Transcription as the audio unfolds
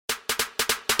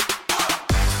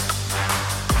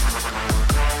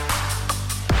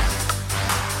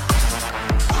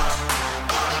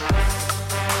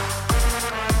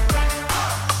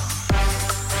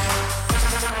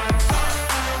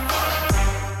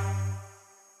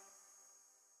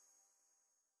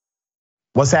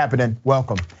What's happening?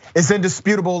 Welcome. It's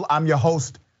indisputable. I'm your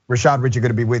host, Rashad Richey,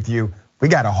 gonna be with you. We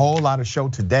got a whole lot of show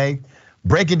today.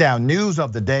 Breaking down news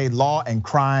of the day, law and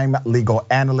crime legal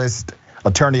analyst,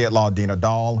 attorney at law, Dina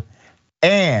Dahl.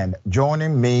 And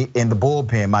joining me in the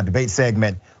bullpen, my debate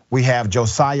segment, we have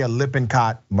Josiah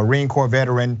Lippincott, Marine Corps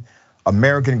veteran,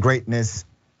 American greatness,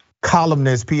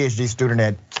 columnist, PhD student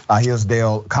at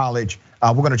Hillsdale College.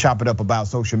 We're gonna chop it up about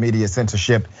social media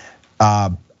censorship.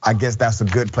 I guess that's a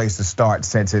good place to start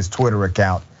since his Twitter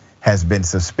account has been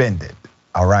suspended.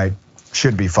 All right,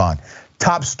 should be fun.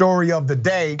 Top story of the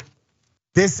day.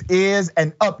 This is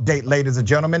an update, ladies and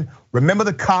gentlemen. Remember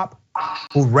the cop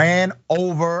who ran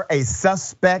over a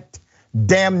suspect,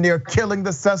 damn near killing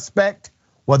the suspect?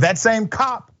 Well, that same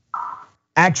cop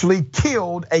actually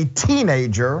killed a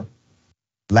teenager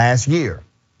last year.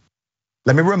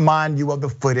 Let me remind you of the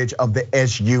footage of the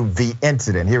SUV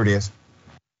incident. Here it is.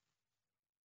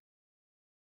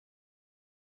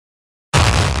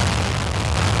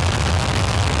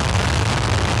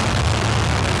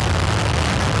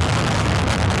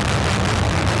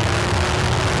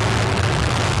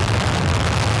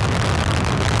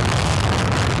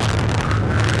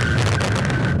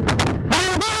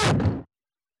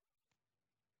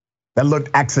 That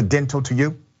looked accidental to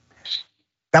you?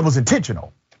 That was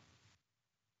intentional,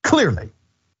 clearly.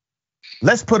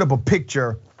 Let's put up a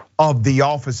picture of the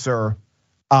officer,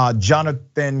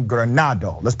 Jonathan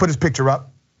Granado. Let's put his picture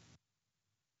up.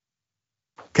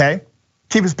 Okay,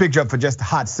 keep his picture up for just a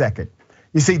hot second.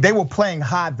 You see, they were playing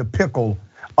hide the pickle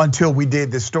until we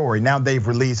did this story. Now they've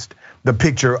released the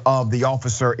picture of the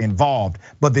officer involved.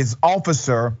 But this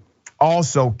officer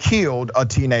also killed a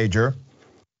teenager.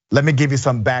 Let me give you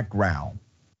some background.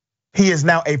 He is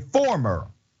now a former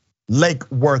Lake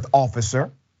Worth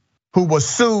officer who was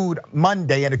sued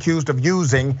Monday and accused of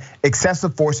using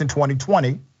excessive force in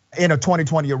 2020 in a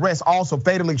 2020 arrest, also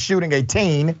fatally shooting a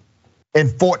teen in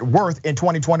Fort Worth in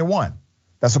 2021.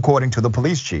 That's according to the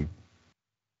police chief.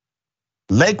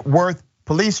 Lake Worth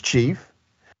police chief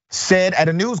said at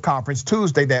a news conference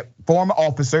Tuesday that former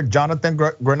officer Jonathan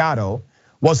Granado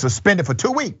was suspended for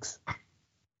 2 weeks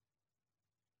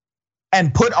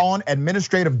and put on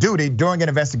administrative duty during an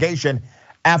investigation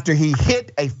after he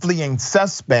hit a fleeing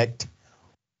suspect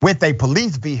with a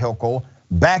police vehicle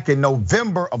back in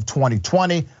November of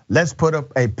 2020. Let's put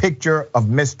up a picture of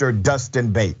Mr.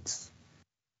 Dustin Bates.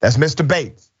 That's Mr.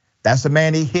 Bates. That's the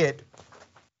man he hit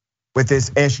with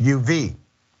his SUV.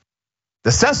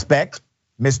 The suspect,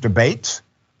 Mr. Bates,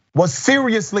 was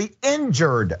seriously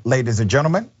injured, ladies and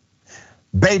gentlemen.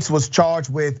 Bates was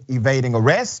charged with evading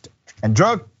arrest and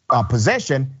drug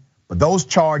possession, but those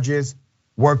charges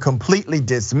were completely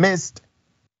dismissed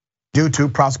due to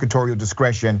prosecutorial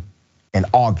discretion in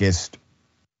August.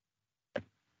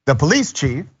 The police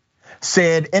chief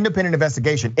said independent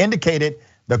investigation indicated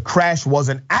the crash was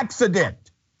an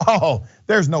accident. Oh,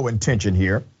 there's no intention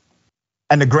here.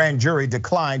 And the grand jury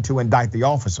declined to indict the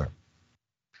officer.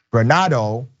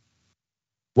 Granado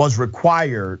was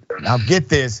required, now get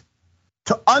this,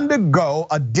 to undergo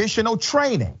additional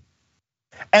training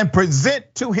and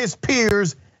present to his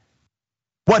peers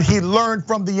what he learned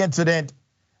from the incident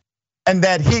and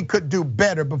that he could do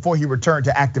better before he returned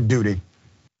to active duty.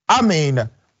 I mean,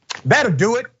 that'll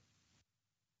do it.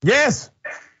 Yes,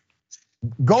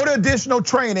 go to additional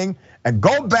training and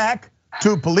go back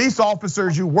to police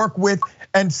officers you work with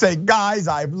and say, guys,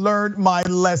 I've learned my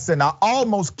lesson. I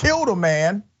almost killed a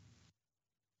man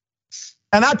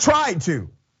and I tried to.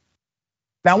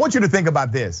 Now I want you to think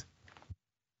about this.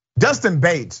 Dustin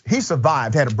Bates, he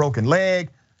survived, had a broken leg,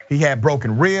 he had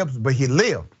broken ribs, but he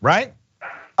lived, right?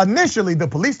 Initially, the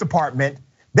police department,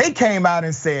 they came out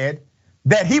and said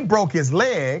that he broke his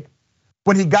leg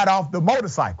when he got off the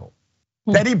motorcycle,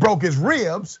 that he broke his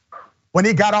ribs when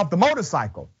he got off the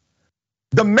motorcycle.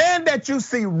 The man that you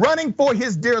see running for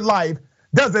his dear life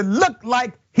doesn't look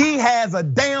like he has a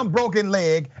damn broken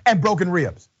leg and broken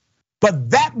ribs.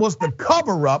 But that was the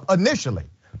cover up initially.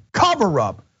 Cover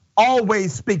up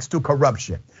always speaks to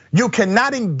corruption. You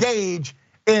cannot engage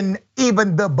in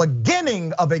even the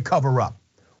beginning of a cover up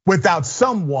without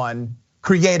someone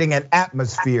creating an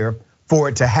atmosphere for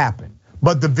it to happen.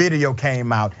 But the video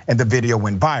came out and the video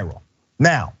went viral.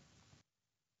 Now,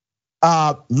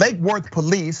 Lake Worth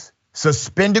police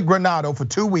suspended Granado for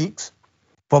 2 weeks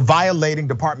for violating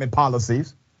department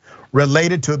policies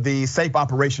related to the safe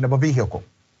operation of a vehicle.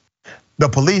 The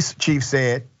police chief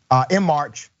said in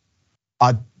March,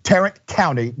 Tarrant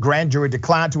County grand jury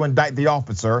declined to indict the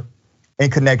officer in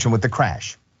connection with the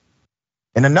crash.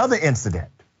 In another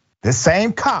incident, this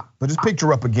same cop, put his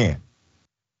picture up again.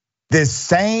 This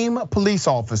same police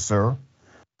officer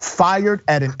fired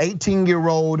at an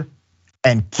 18-year-old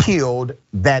and killed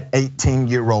that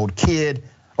 18-year-old kid,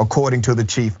 according to the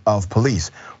chief of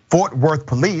police. Fort Worth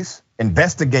police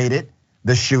investigated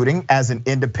the shooting as an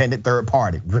independent third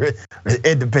party.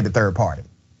 Independent third party.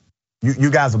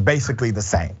 You guys are basically the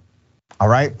same, all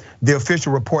right? The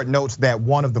official report notes that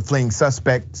one of the fleeing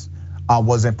suspects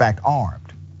was in fact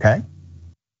armed, okay?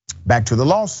 Back to the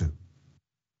lawsuit.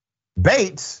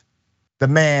 Bates, the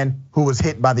man who was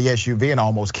hit by the SUV and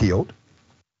almost killed,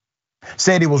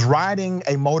 said he was riding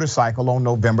a motorcycle on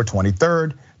November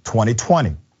 23rd,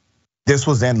 2020. This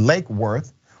was in Lake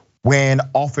Worth when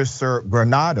Officer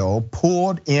Granado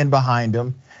pulled in behind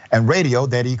him and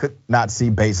radioed that he could not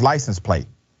see Bates' license plate.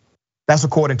 That's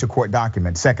according to court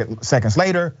documents. Seconds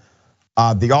later,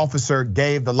 the officer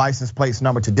gave the license plate's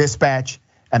number to dispatch,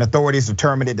 and authorities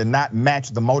determined it did not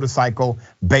match the motorcycle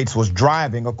Bates was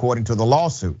driving, according to the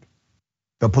lawsuit.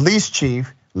 The police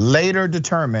chief later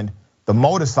determined the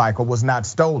motorcycle was not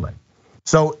stolen.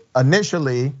 So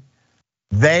initially,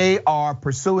 they are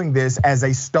pursuing this as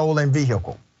a stolen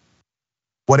vehicle.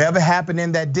 Whatever happened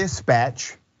in that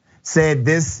dispatch said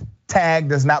this tag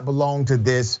does not belong to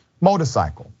this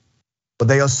motorcycle. But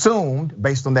they assumed,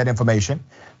 based on that information,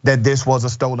 that this was a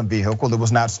stolen vehicle. It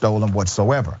was not stolen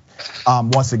whatsoever.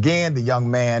 Once again, the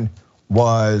young man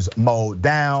was mowed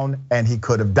down and he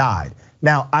could have died.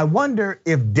 Now, I wonder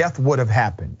if death would have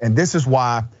happened. And this is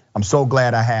why I'm so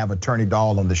glad I have Attorney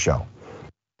Dahl on the show.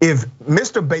 If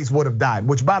Mr. Bates would have died,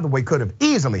 which by the way could have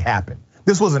easily happened.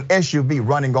 This was an SUV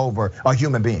running over a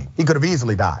human being. He could have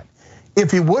easily died.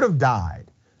 If he would have died,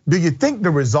 do you think the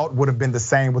result would have been the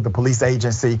same with the police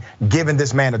agency giving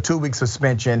this man a 2-week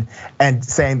suspension and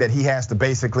saying that he has to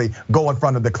basically go in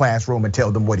front of the classroom and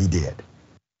tell them what he did?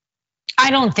 I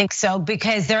don't think so,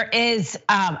 because there is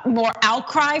more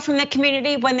outcry from the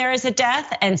community when there is a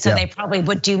death. And so they probably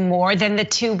would do more than the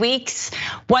 2 weeks.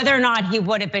 Whether or not he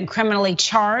would have been criminally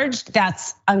charged,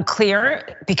 that's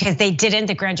unclear, because they didn't,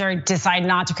 the grand jury decided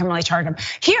not to criminally charge him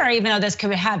here, even though this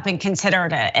could have been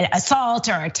considered an assault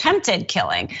or attempted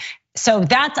killing. So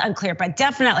that's unclear, but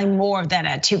definitely more than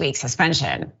a 2-week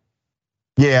suspension.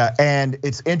 Yeah, and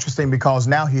it's interesting because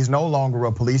now he's no longer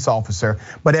a police officer.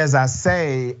 But as I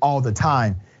say all the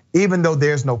time, even though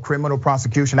there's no criminal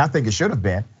prosecution, I think it should have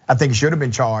been. I think he should have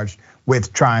been charged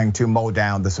with trying to mow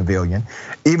down the civilian.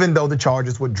 Even though the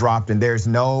charges were dropped and there's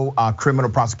no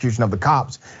criminal prosecution of the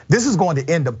cops, this is going to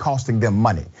end up costing them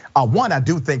money. One, I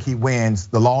do think he wins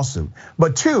the lawsuit.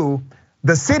 But two,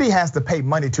 the city has to pay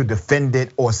money to defend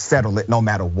it or settle it no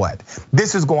matter what.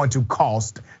 This is going to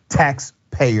cost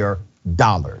taxpayer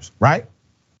dollars, right?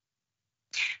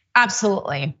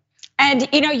 Absolutely. And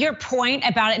your point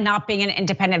about it not being an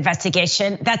independent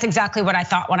investigation, that's exactly what I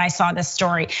thought when I saw this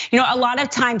story. A lot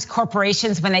of times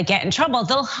corporations, when they get in trouble,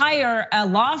 they'll hire a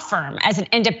law firm as an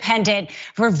independent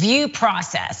review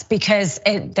process because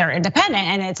they're independent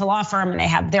and it's a law firm and they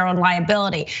have their own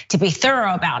liability to be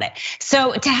thorough about it.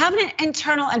 So to have an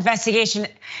internal investigation,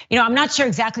 I'm not sure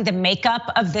exactly the makeup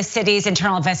of the city's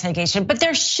internal investigation, but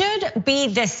there should be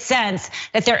this sense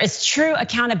that there is true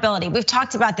accountability. We've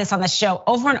talked about this on the show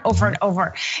over and over and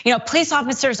over. Police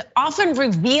officers often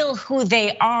reveal who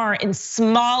they are in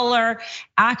smaller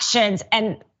actions,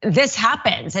 and this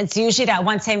happens. It's usually that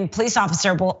one same police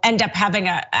officer will end up having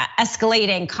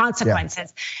escalating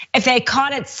consequences. Yeah. If they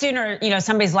caught it sooner,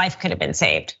 somebody's life could have been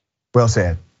saved. Well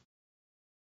said.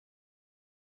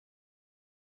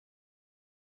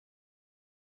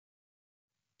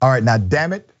 All right, now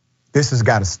damn it, this has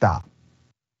got to stop.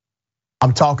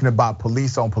 I'm talking about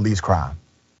police on police crime.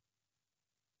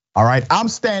 All right, I'm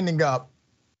standing up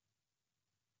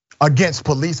against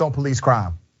police on police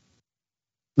crime.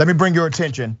 Let me bring your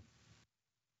attention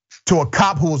to a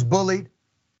cop who was bullied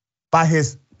by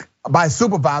his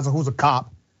supervisor, who's a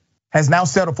cop, has now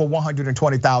settled for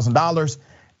 $120,000.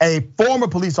 A former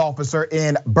police officer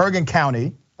in Bergen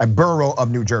County, a borough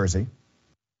of New Jersey,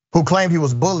 who claimed he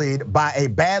was bullied by a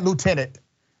bad lieutenant,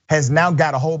 has now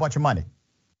got a whole bunch of money.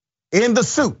 In the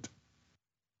suit,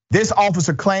 this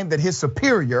officer claimed that his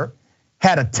superior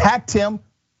had attacked him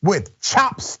with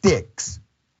chopsticks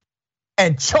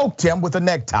and choked him with a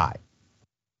necktie.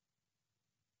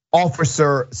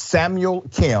 Officer Samuel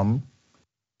Kim,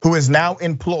 who is now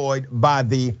employed by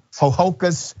the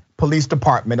Hohokus Police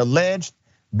Department, alleged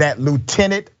that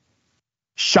Lieutenant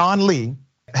Sean Lee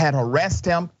had harassed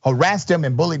him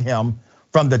and bullied him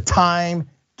from the time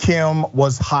Kim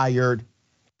was hired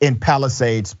in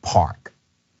Palisades Park.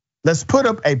 Let's put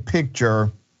up a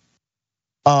picture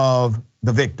of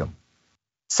the victim,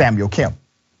 Samuel Kim,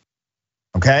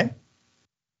 okay?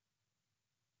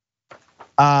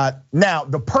 Now,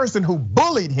 the person who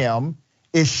bullied him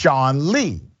is Sean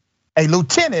Lee, a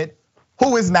lieutenant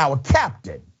who is now a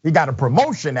captain. He got a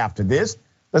promotion after this.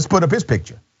 Let's put up his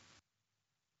picture.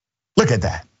 Look at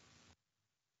that.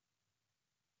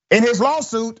 In his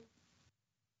lawsuit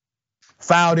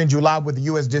filed in July with the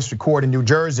US District Court in New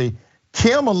Jersey,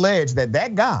 Kim alleged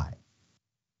that guy,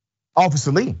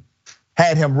 Officer Lee,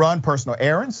 had him run personal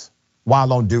errands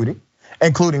while on duty,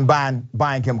 including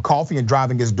buying him coffee and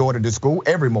driving his daughter to school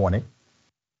every morning.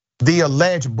 The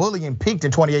alleged bullying peaked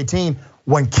in 2018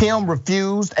 when Kim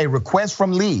refused a request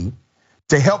from Lee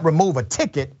to help remove a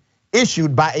ticket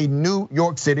issued by a New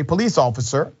York City police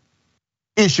officer,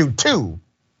 issued to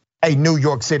a New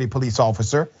York City police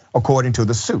officer, according to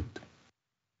the suit.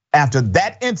 After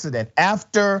that incident,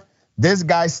 after this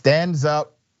guy stands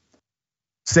up,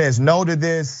 says no to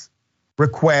this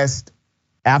request,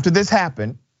 after this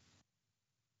happened,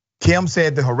 Kim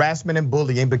said the harassment and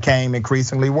bullying became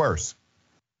increasingly worse,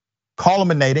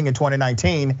 culminating in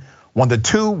 2019 when the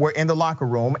two were in the locker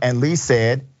room and Lee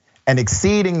said an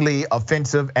exceedingly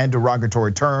offensive and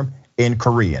derogatory term in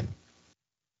Korean.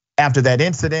 After that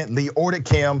incident, Lee ordered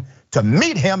Kim to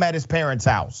meet him at his parents'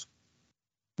 house.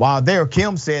 While there,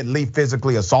 Kim said Lee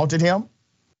physically assaulted him,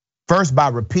 first by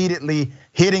repeatedly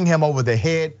hitting him over the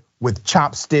head with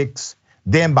chopsticks,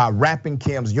 then by wrapping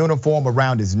Kim's uniform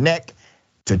around his neck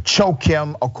to choke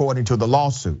him, according to the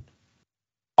lawsuit.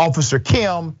 Officer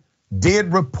Kim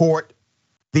did report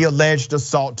the alleged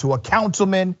assault to a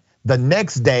councilman the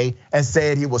next day and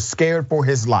said he was scared for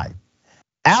his life.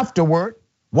 Afterward,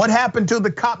 what happened to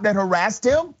the cop that harassed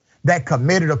him, that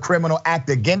committed a criminal act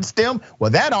against him?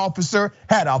 Well, that officer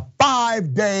had a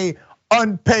 5-day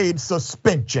unpaid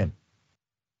suspension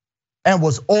and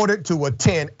was ordered to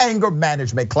attend anger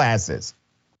management classes,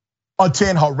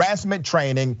 attend harassment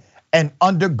training, and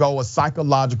undergo a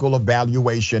psychological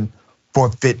evaluation for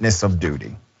fitness of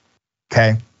duty,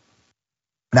 okay?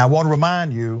 Now, I want to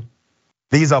remind you,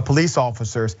 these are police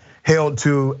officers held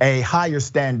to a higher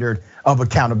standard of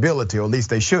accountability, or at least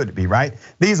they should be, right?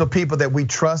 These are people that we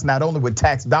trust not only with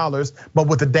tax dollars, but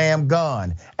with a damn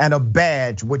gun and a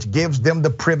badge, which gives them the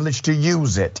privilege to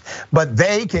use it. But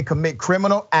they can commit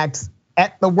criminal acts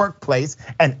at the workplace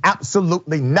and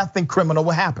absolutely nothing criminal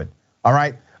will happen, all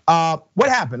right? What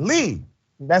happened? Lee,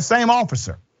 that same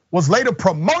officer, was later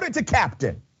promoted to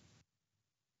captain.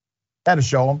 That'll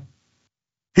show him.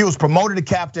 He was promoted to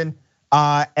captain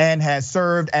and has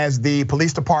served as the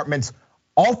police department's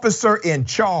officer in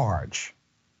charge.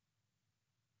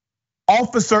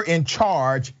 Officer in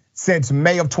charge since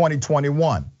May of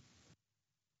 2021.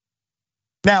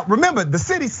 Now, remember, the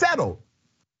city settled.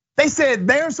 They said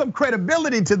there's some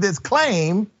credibility to this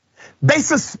claim. They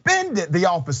suspended the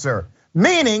officer,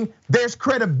 meaning there's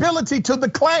credibility to the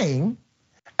claim.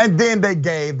 And then they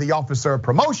gave the officer a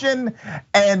promotion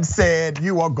and said,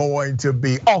 you are going to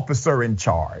be officer in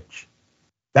charge.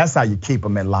 That's how you keep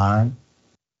them in line.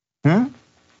 The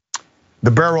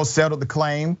borough settled the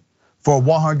claim for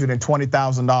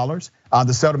 $120,000.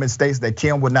 The settlement states that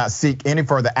Kim would not seek any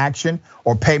further action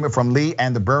or payment from Lee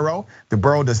and the borough. The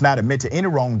borough does not admit to any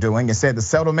wrongdoing and said the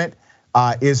settlement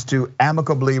is to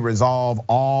amicably resolve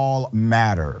all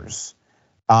matters.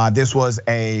 This was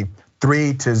a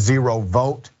 3-0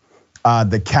 vote.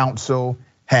 The council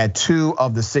had 2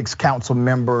 of the 6 council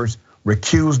members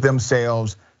recuse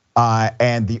themselves,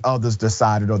 and the other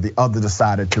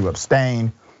decided to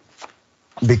abstain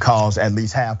because at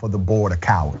least half of the board are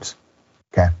cowards.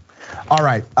 Okay, all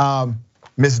right.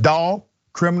 Ms. Dahl,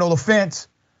 criminal offense.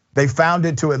 They found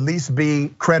it to at least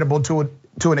be credible to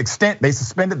an extent. They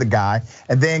suspended the guy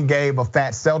and then gave a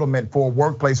fat settlement for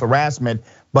workplace harassment,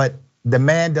 but the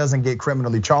man doesn't get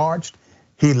criminally charged.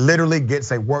 He literally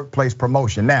gets a workplace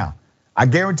promotion. Now, I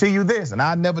guarantee you this, and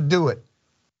I'd never do it,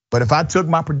 but if I took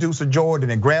my producer Jordan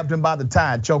and grabbed him by the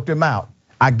tie and choked him out,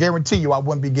 I guarantee you I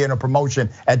wouldn't be getting a promotion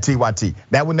at TYT.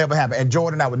 That would never happen. And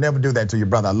Jordan, I would never do that to your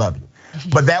brother. I love you.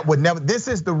 But that would never, this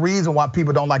is the reason why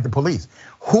people don't like the police.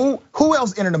 Who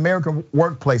else in an American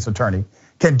workplace, attorney,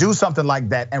 can do something like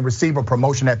that and receive a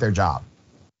promotion at their job?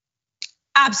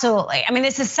 Absolutely. I mean,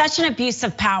 this is such an abuse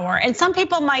of power. And some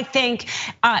people might think,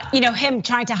 him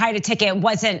trying to hide a ticket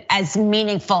wasn't as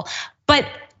meaningful. But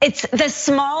it's the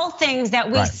small things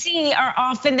that we see are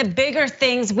often the bigger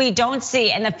things we don't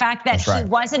see. And the fact that he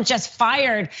wasn't just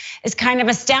fired is kind of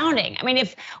astounding. I mean,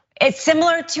 if it's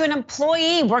similar to an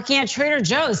employee working at Trader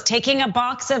Joe's, taking a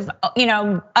box of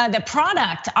the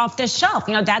product off the shelf,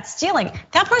 that's stealing.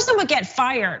 That person would get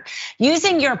fired.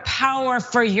 Using your power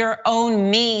for your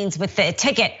own means with the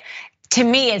ticket, to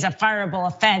me, is a fireable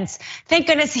offense. Thank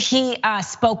goodness he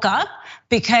spoke up,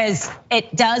 because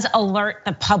it does alert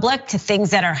the public to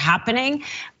things that are happening.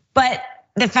 But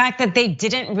the fact that they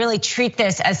didn't really treat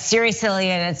this as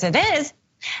seriously as it is,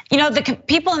 the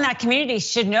people in that community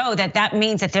should know that that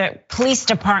means that the police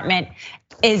department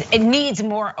it needs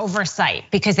more oversight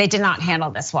because they did not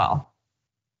handle this well.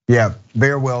 Yeah,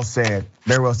 very well said.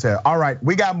 Very well said. All right,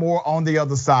 we got more on the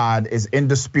other side. Is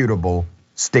indisputable.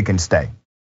 Stick and stay.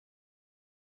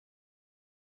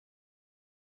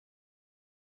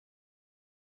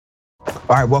 All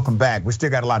right, welcome back. We still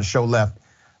got a lot of show left.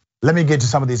 Let me get to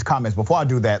some of these comments. Before I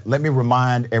do that, let me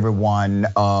remind everyone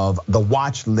of the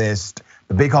watch list.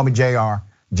 The big homie JR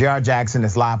Jackson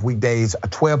is live weekdays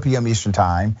at 12 p.m. Eastern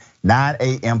time, 9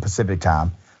 a.m. Pacific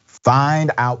time. Find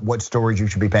out what stories you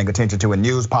should be paying attention to in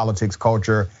news, politics,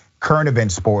 culture, current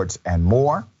events, sports, and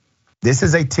more. This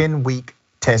is a 10-week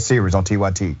test series on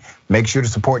TYT. Make sure to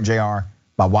support JR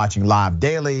by watching live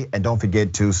daily, and don't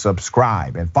forget to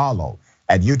subscribe and follow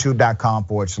at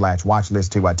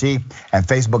youtube.com/watchlistTYT and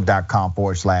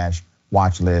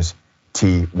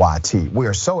facebook.com/watchlistTYT. We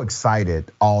are so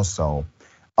excited also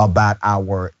about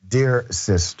our dear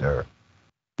sister,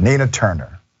 Nina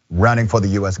Turner, running for the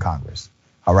US Congress.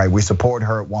 All right, we support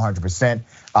her 100%.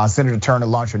 Senator Turner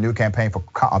launched her new campaign for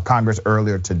Congress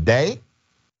earlier today.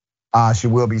 She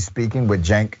will be speaking with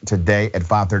Cenk today at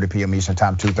 5:30 p.m. Eastern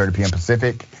time, 2:30 p.m.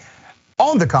 Pacific.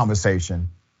 On the conversation,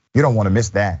 you don't want to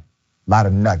miss that. A lot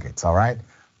of nuggets, all right?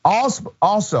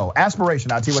 Also,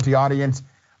 Aspiration, our TYT audience,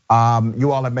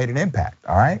 you all have made an impact,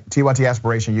 all right? TYT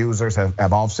Aspiration users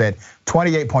have offset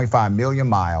 28.5 million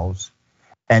miles.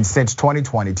 And since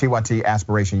 2020, TYT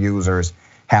Aspiration users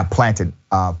have planted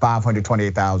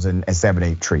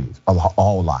 528,078 trees, a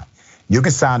whole lot. You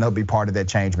can sign up, be part of that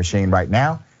change machine right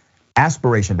now.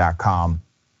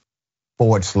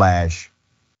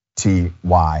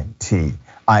 Aspiration.com/TYT.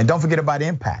 And don't forget about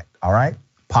impact, all right?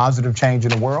 Positive change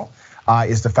in the world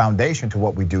is the foundation to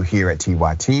what we do here at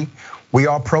TYT. We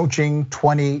are approaching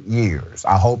 20 years.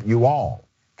 I hope you all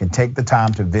can take the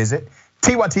time to visit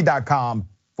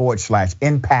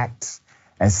TYT.com/impacts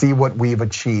and see what we've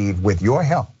achieved with your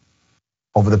help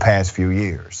over the past few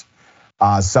years.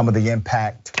 Some of the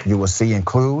impact you will see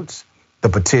includes the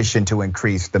petition to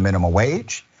increase the minimum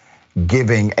wage,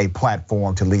 giving a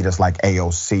platform to leaders like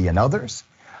AOC and others,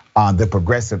 the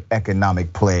Progressive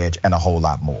Economic Pledge, and a whole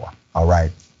lot more, all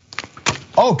right?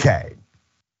 Okay,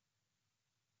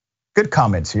 good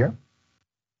comments here.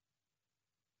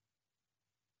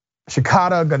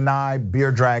 Shikata Ganai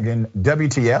Beer Dragon,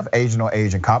 WTF, Asian or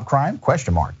Asian cop crime, ?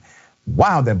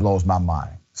 Wow, that blows my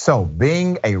mind. So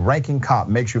being a ranking cop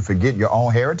makes you forget your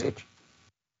own heritage?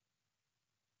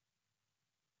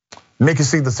 Mickey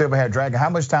C, the Silverhead Dragon, how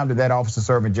much time did that officer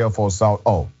serve in jail for assault?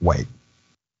 Oh, wait.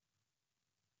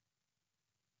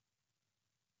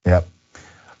 Yep.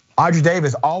 Audrey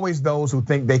Davis, always those who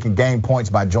think they can gain points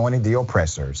by joining the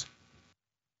oppressors.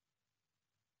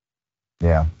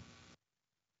 Yeah.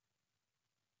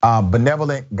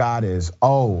 Benevolent Goddess,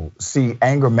 see,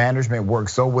 anger management worked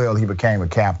so well he became a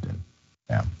captain.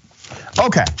 Yeah.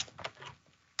 Okay.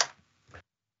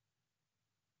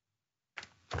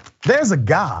 There's a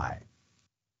guy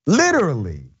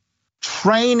literally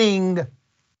training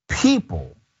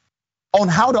people on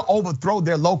how to overthrow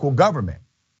their local government.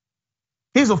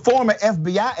 He's a former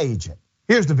FBI agent.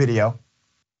 Here's the video.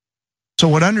 So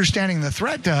what understanding the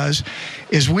threat does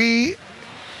is we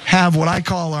have what I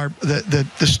call the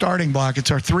starting block.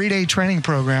 It's our 3-day training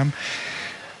program.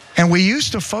 And we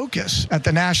used to focus at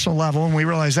the national level, and we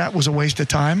realized that was a waste of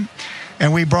time.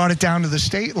 And we brought it down to the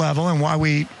state level, and while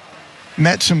we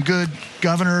met some good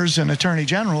governors and attorney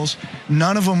generals,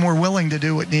 none of them were willing to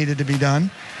do what needed to be done.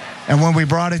 And when we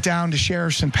brought it down to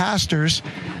sheriffs and pastors,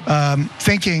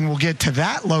 thinking we'll get to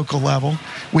that local level,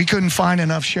 we couldn't find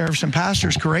enough sheriffs and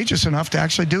pastors courageous enough to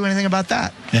actually do anything about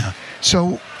that. Yeah.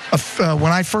 So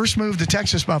when I first moved to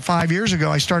Texas about 5 years ago,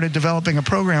 I started developing a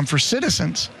program for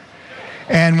citizens.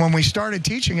 And when we started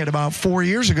teaching it about 4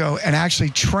 years ago and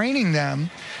actually training them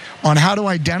on how to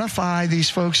identify these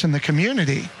folks in the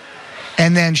community,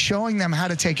 and then showing them how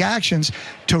to take actions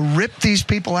to rip these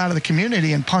people out of the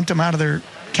community and punt them out of their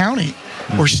county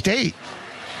or state,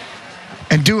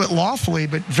 and do it lawfully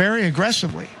but very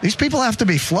aggressively. These people have to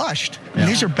be flushed. Yeah.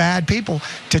 These are bad people.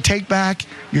 To take back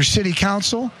your city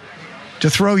council, to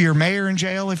throw your mayor in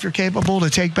jail if you're capable, to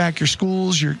take back your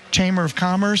schools, your chamber of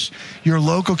commerce, your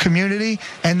local community,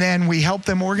 and then we help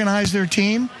them organize their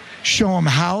team, show them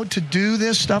how to do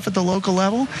this stuff at the local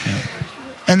level,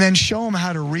 and then show them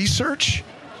how to research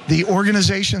the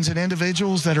organizations and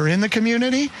individuals that are in the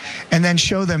community, and then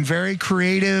show them very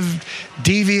creative,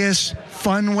 devious,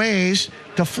 fun ways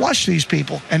to flush these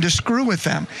people and to screw with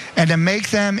them and to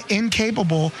make them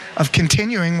incapable of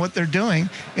continuing what they're doing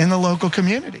in the local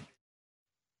community.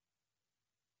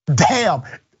 Damn,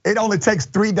 it only takes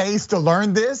 3 days to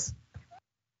learn this?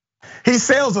 He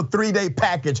sells a 3-day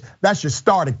package. That's your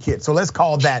starter kit. So let's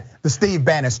call that the Steve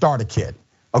Bannon starter kit,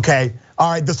 okay?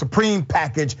 All right, the Supreme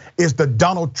package is the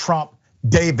Donald Trump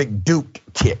David Duke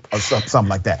kit or something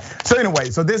like that. So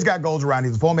anyway, so this guy goes around,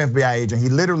 he's a former FBI agent. He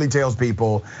literally tells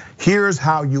people, here's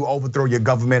how you overthrow your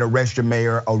government, arrest your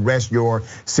mayor, arrest your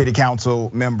city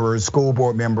council members, school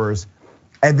board members.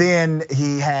 And then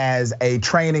he has a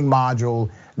training module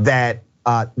that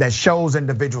shows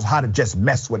individuals how to just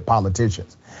mess with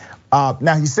politicians.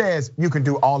 Now he says you can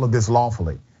do all of this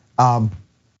lawfully.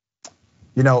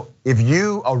 If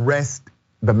you arrest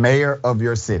the mayor of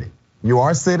your city, you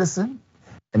are a citizen,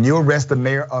 and you arrest the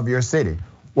mayor of your city,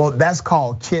 well, that's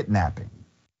called kidnapping.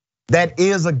 That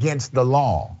is against the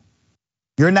law.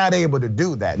 You're not able to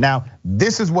do that. Now,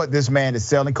 this is what this man is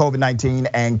selling, COVID-19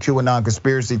 and QAnon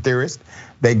conspiracy theorists.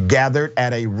 They gathered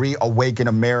at a Reawaken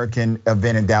American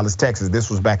event in Dallas, Texas. This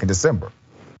was back in December.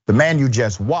 The man you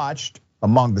just watched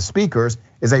among the speakers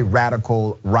is a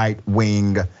radical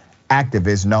right-wing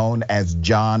activist known as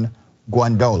John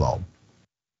Guandolo.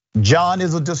 John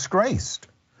is a disgraced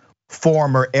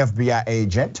former FBI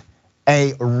agent,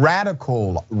 a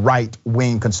radical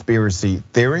right-wing conspiracy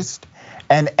theorist,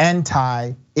 an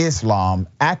anti-Islam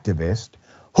activist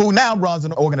who now runs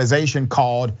an organization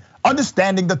called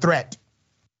Understanding the Threat,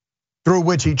 through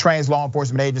which he trains law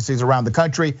enforcement agencies around the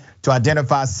country to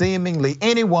identify seemingly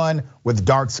anyone with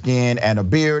dark skin and a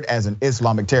beard as an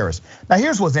Islamic terrorist. Now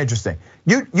here's what's interesting.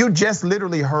 You just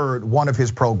literally heard one of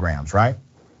his programs, right?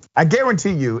 I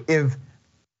guarantee you, if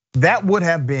that would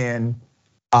have been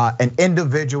an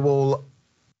individual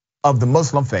of the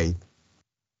Muslim faith,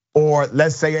 or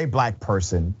let's say a black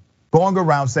person going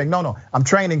around saying, no, I'm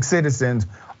training citizens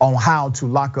on how to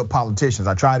lock up politicians.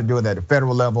 I try to do it at the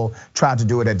federal level, try to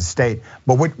do it at the state,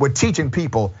 but we're teaching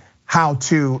people how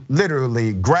to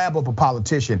literally grab up a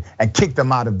politician and kick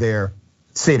them out of their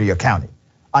city or county.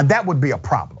 That would be a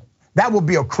problem. That would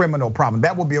be a criminal problem.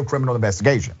 That would be a criminal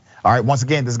investigation. All right, once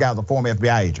again, this guy's a former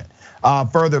FBI agent.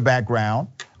 Further background,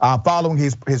 following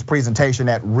his presentation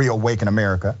at Reawaken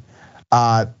America,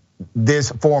 this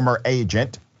former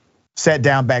agent sat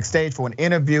down backstage for an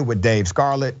interview with Dave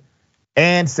Scarlett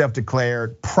and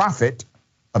self-declared prophet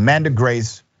Amanda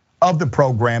Grace of the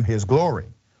program His Glory,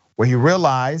 where he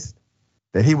realized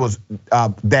that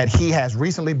he has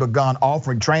recently begun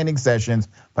offering training sessions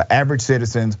for average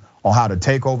citizens on how to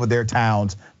take over their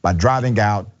towns by driving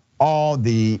out all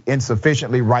the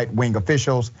insufficiently right-wing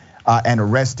officials and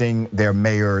arresting their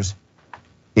mayors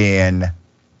in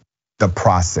the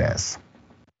process.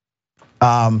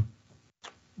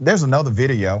 There's another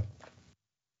video.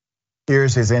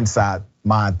 Here's his inside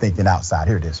mind thinking outside.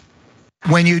 Here it is.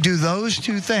 When you do those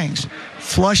two things,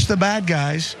 flush the bad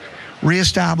guys,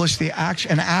 reestablish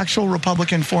an actual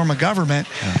Republican form of government,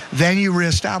 then you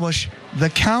reestablish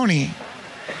the county.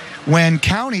 When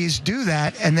counties do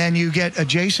that, and then you get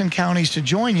adjacent counties to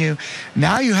join you,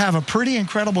 now you have a pretty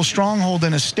incredible stronghold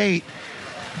in a state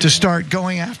to start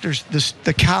going after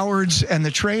the cowards and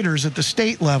the traitors at the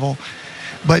state level.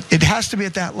 But it has to be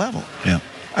at that level. Yeah.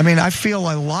 I mean, I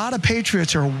feel a lot of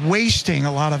patriots are wasting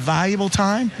a lot of valuable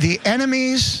time. The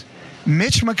enemies,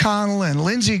 Mitch McConnell and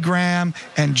Lindsey Graham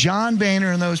and John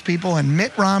Boehner and those people and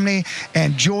Mitt Romney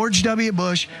and George W.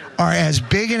 Bush are as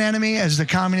big an enemy as the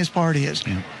Communist Party is.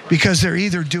 Yeah. Because they're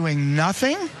either doing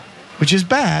nothing, which is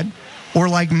bad, or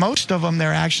like most of them,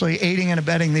 they're actually aiding and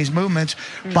abetting these movements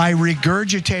by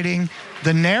regurgitating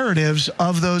the narratives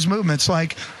of those movements,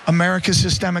 like America's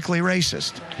systemically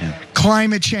racist. Yeah.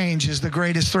 Climate change is the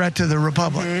greatest threat to the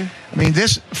republic. I mean,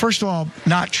 this, first of all,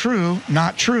 not true.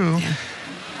 Yeah.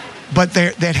 But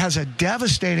that has a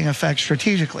devastating effect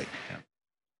strategically.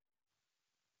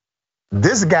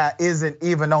 This guy isn't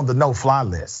even on the no-fly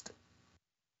list.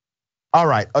 All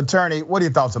right, attorney, what are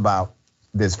your thoughts about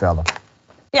this fella?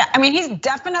 Yeah, I mean, he's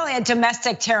definitely a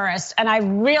domestic terrorist, and I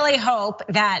really hope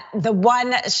that the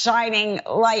one shining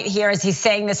light here is he's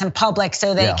saying this in public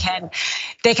so they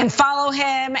can follow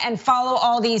him and follow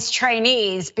all these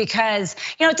trainees, because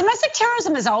domestic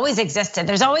terrorism has always existed.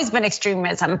 There's always been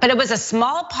extremism, but it was a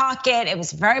small pocket. It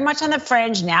was very much on the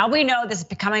fringe. Now we know this is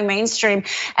becoming mainstream,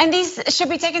 and these should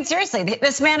be taken seriously.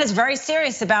 This man is very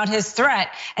serious about his threat,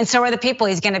 and so are the people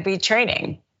he's going to be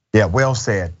training. Yeah, well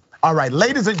said. All right,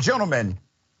 ladies and gentlemen,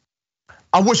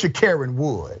 I wish Karen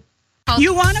would.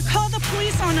 You want to call the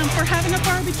police on them for having a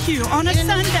barbecue on a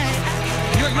Sunday?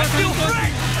 I feel free.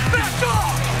 Back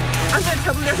off! I'm going to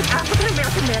tell them there's an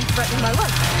African-American man threatening my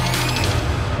life.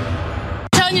 I'm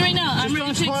telling you right now, I'm ready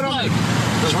to explode.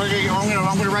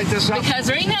 I'm going to write this up. Because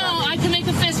right now, I can make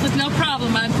a fist with no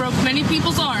problem. I've broke many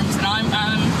people's arms, and I'm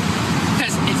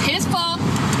It's his fault.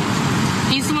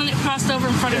 He's the one that crossed over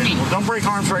in front of me. Well, don't break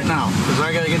arms right now, because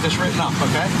I got to get this written up,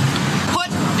 okay? Put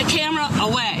the camera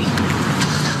away.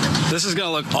 This is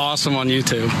gonna look awesome on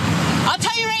YouTube. I'll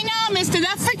tell you right now, mister,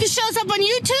 that freak that shows up on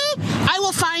YouTube, I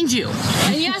will find you.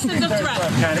 And yes, it's a threat.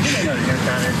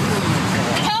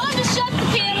 Tell him to shut the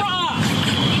camera off.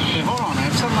 Hey, hold on, I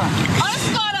have something on. On a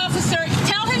Scott officer,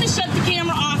 tell him to shut the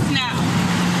camera off now.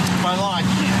 By law, I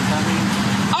can't. I mean,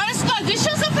 On a Scott, this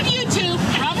shows up on YouTube.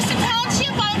 Robinson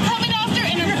Township, I'm coming after,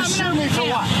 and I'm you're coming gonna sue me after for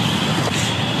you.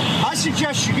 what? I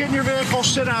suggest you get in your vehicle,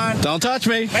 sit on. Don't touch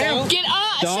me. Get off.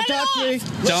 Don't Shut touch me. it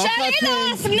off. Don't Shut touch it me.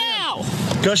 off now.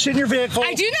 Go sit in your vehicle.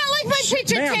 I do not like my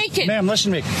picture taken. Ma'am,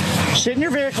 listen to me. Sit in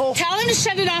your vehicle. Tell him to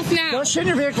shut it off now. Go sit in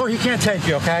your vehicle. He can't take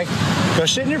you, okay? Go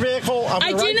sit in your vehicle.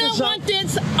 I do not want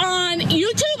this on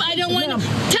YouTube. I don't want to.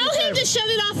 Tell him to shut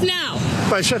it off now.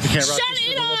 But shut the camera. Shut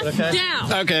it off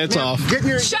now. Okay, it's off. Get in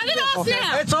your Shut it off okay?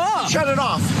 now. It's off. Shut it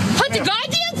off. Put the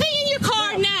goddamn thing in your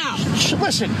car now.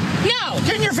 Listen. No.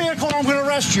 Get in your vehicle. I'm going to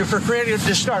arrest you for creating a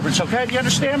disturbance, okay? Do you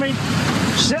understand me?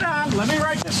 Sit down. Let me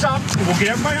write this up. We'll get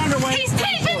everybody underway. He's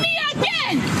taping me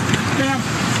again. Ma'am.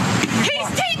 He's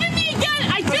taping me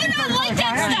again. I do not like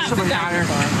that stuff.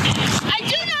 I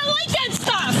do not like that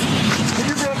stuff. Get in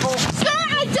your vehicle. Sir,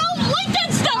 I don't like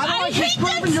that stuff. I hate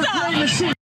that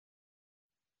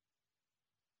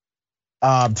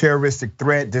stuff. Terroristic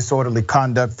threat, disorderly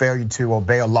conduct, failure to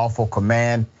obey a lawful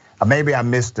command. Maybe I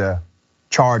missed a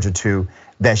charge or two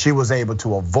that she was able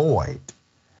to avoid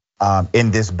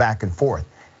in this back and forth.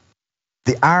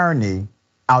 The irony,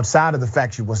 outside of the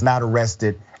fact she was not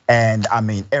arrested, and I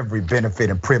mean every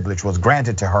benefit and privilege was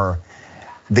granted to her,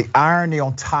 the irony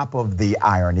on top of the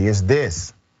irony is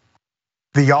this.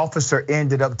 The officer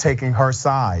ended up taking her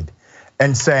side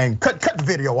and saying, cut the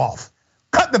video off.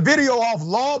 Cut the video off,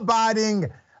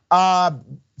 law-abiding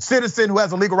citizen who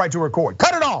has a legal right to record.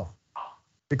 Cut it off,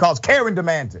 because Karen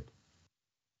demands it.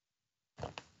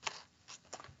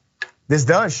 This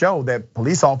does show that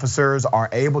police officers are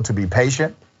able to be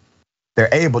patient. They're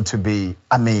able to be,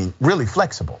 really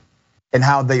flexible in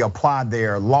how they apply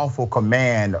their lawful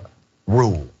command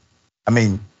rule.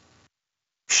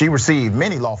 She received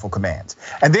many lawful commands.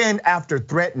 And then after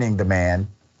threatening the man,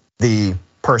 the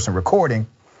person recording,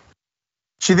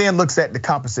 she then looks at the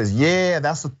cop and says, yeah,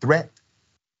 that's a threat.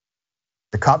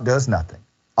 The cop does nothing,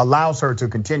 allows her to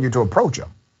continue to approach him,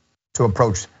 to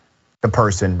approach the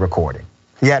person recording.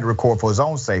 He had to record for his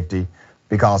own safety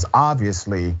because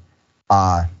obviously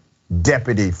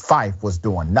Deputy Fife was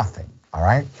doing nothing, all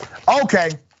right?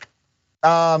 Okay,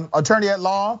 attorney at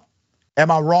law, am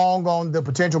I wrong on the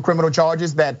potential criminal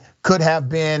charges that could have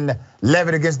been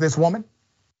levied against this woman?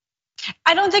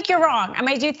 I don't think you're wrong.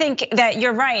 I do think that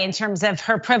you're right in terms of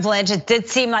her privilege. It did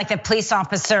seem like the police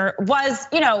officer was,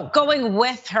 going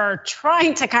with her,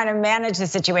 trying to kind of manage the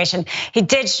situation. He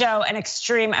did show an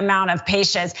extreme amount of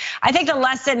patience. I think the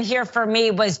lesson here for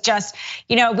me was just,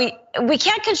 we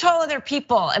can't control other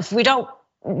people. If we don't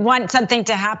want something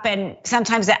to happen,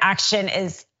 sometimes the action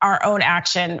is our own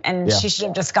action, and she should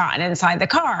have just gotten inside the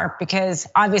car because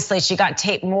obviously she got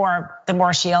taped more the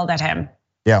more she yelled at him.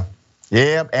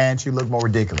 Yeah, and she looked more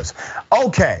ridiculous.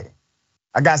 Okay,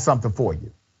 I got something for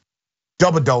you.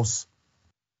 Double dose.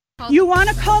 You want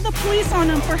to call the police on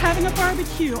them for having a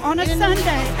barbecue on a Sunday.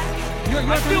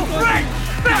 I feel free!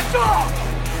 Back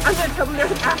off! I'm going to tell them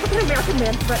there's an African-American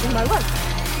man threatening my life.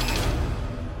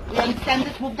 Then send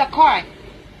it with the car.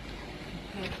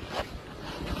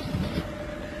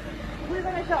 Who are you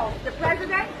going to show? The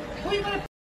president? Who are you going to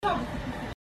show?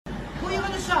 Who are you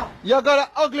going to show? You got an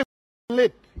ugly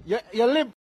lip. Your lip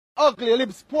ugly, your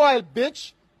lip spoiled,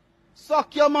 bitch.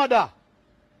 Suck your mother.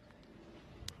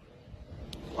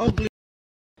 Ugly.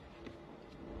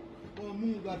 Go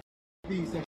move that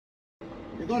piece of.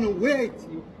 You're gonna wait,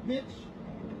 you bitch.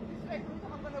 I'm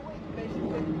going to wait,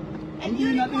 basically. And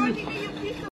you're not calling me, you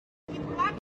piece of you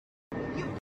black.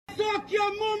 You suck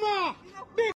your mama,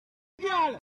 big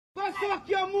girl. Go suck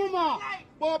your mama.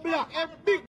 Boy black, a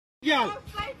big girl.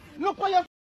 Look at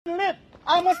your lip.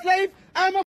 I'm a slave.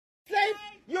 I'm a slave.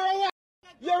 You're a what?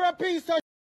 You're a piece of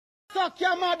suck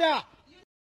your mother.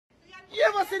 You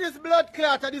ever see this blood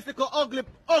clot or this little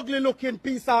ugly looking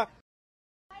piece of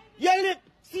your lip?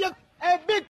 See a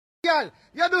big girl.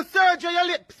 You do surgery, your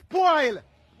lip spoil.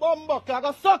 Bumbuckler,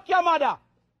 go suck your mother.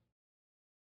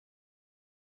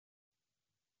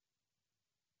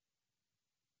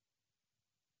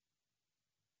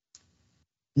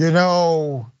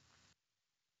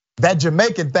 That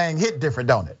Jamaican thing hit different,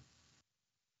 don't it?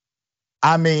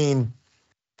 I'm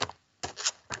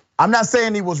not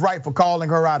saying he was right for calling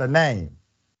her out a name.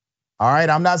 All right,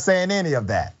 I'm not saying any of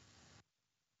that.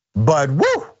 But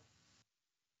woo,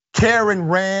 Karen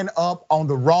ran up on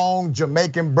the wrong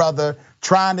Jamaican brother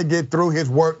trying to get through his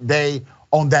work day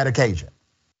on that occasion.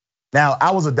 Now,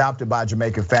 I was adopted by a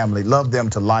Jamaican family, love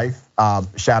them to life.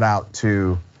 Shout out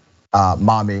to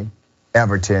Mommy,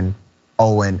 Everton,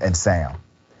 Owen, and Sam.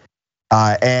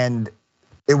 And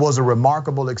it was a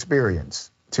remarkable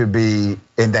experience to be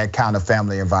in that kind of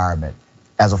family environment.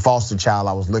 As a foster child,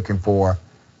 I was looking for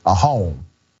a home,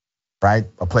 right?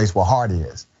 A place where heart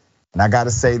is. And I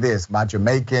gotta say this, my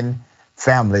Jamaican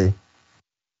family,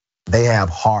 they have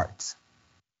hearts.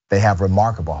 They have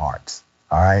remarkable hearts,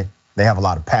 all right? They have a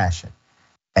lot of passion.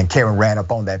 And Karen ran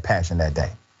up on that passion that day.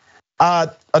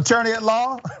 Attorney at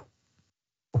law,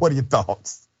 what are your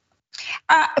thoughts?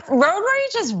 Road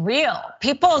rage is real.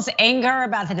 People's anger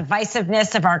about the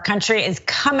divisiveness of our country is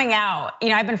coming out.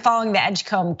 I've been following the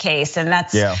Edgecombe case, and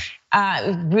that's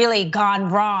really gone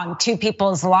wrong. 2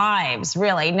 people's lives,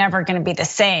 really never going to be the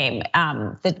same.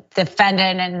 The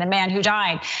defendant and the man who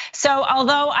died. So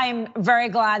although I'm very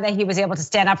glad that he was able to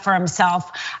stand up for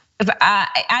himself,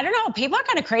 I don't know, people are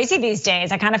kind of crazy these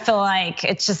days. I kind of feel like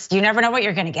it's just, you never know what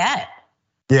you're going to get.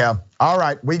 Yeah, all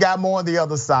right, we got more on the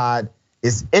other side.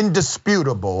 It's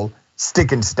indisputable,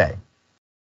 stick and stay.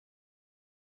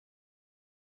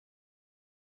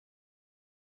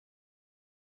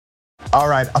 All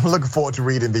right, I'm looking forward to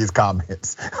reading these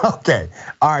comments. Okay,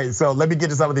 all right, so let me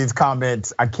get to some of these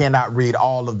comments. I cannot read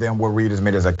all of them. We'll read as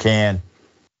many as I can.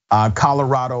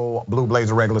 Colorado Blue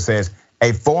Blazer Regular says,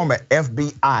 a former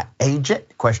FBI agent, ?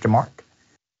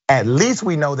 At least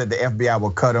we know that the FBI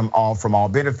will cut him off from all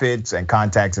benefits and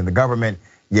contacts in the government.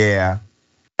 Yeah,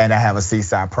 and I have a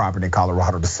seaside property in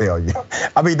Colorado to sell you.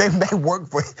 I mean, they may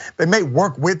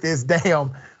work with this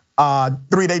damn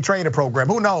 3-day training program.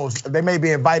 Who knows? They may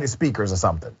be invited speakers or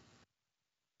something.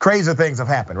 Crazy things have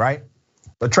happened, right?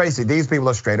 But Tracy, these people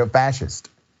are straight up fascist.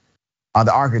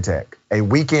 The architect, a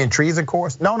weekend treason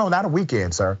course? No, not a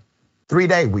weekend, sir.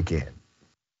 3-day weekend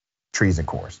treason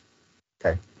course.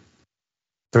 Okay,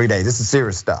 3 days. This is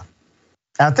serious stuff.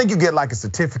 And I think you get like a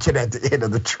certificate at the end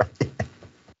of the training.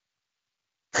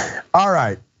 All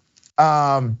right.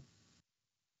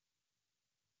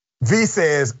 V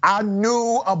says, I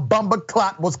knew a bumper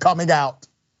clot was coming out.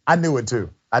 I knew it too.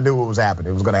 I knew what was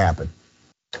happening. It was gonna happen.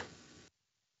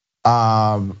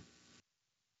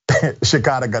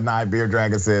 Shikata Ganai Beer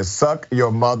Dragon says, suck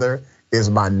your mother is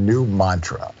my new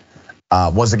mantra.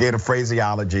 Once again, a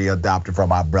phraseology adopted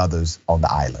from our brothers on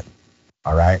the island.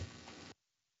 All right.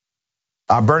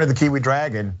 Bernie the Kiwi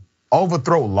Dragon,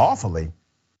 overthrow lawfully.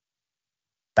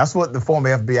 That's what the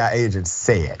former FBI agent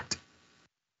said.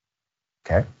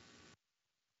 Okay.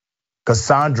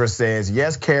 Cassandra says,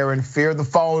 yes, Karen, fear the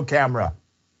phone camera.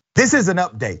 This is an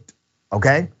update,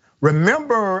 okay?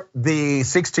 Remember the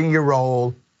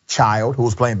 16-year-old child who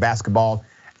was playing basketball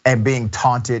and being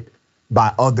taunted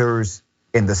by others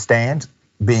in the stands,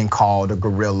 being called a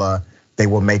gorilla. They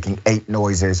were making 8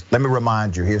 noises. Let me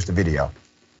remind you, here's the video.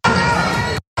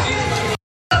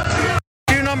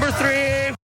 Number 3.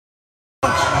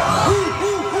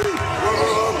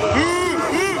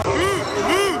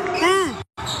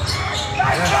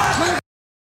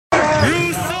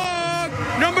 You suck!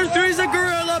 Number 3's a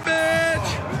gorilla, bitch!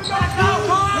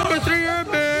 Number 3, you're a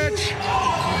bitch!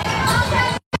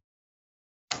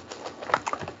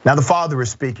 Now the father is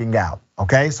speaking out,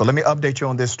 okay? So let me update you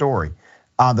on this story.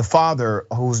 The father,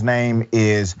 whose name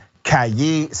is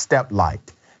Kayi Steplight.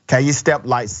 Kayi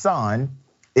Steplight's son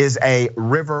is a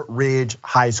River Ridge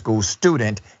High School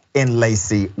student in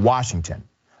Lacey, Washington,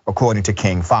 according to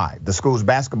King 5. The school's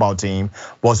basketball team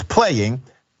was playing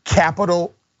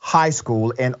Capital High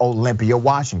School in Olympia,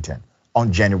 Washington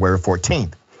on January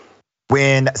 14th.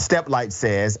 When Steplight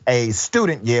says a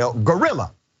student yelled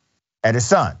gorilla at his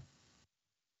son.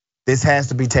 This has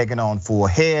to be taken on full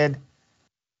head,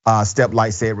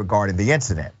 Steplight said regarding the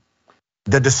incident.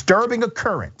 The disturbing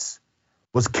occurrence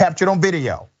was captured on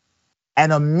video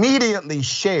and immediately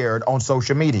shared on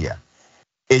social media.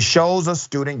 It shows a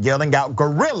student yelling out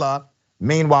gorilla.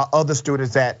 Meanwhile, other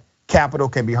students at Capitol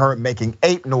can be heard making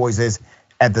 8 noises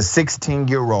at the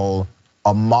 16-year-old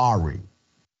Amari,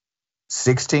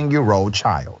 16-year-old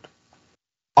child.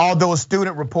 Although a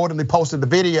student reportedly posted the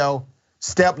video,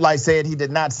 Steplight said he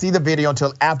did not see the video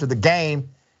until after the game.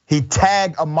 He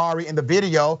tagged Amari in the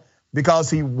video because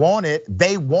they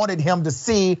wanted him to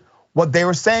see what they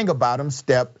were saying about him,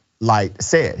 Steplight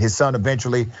said. His son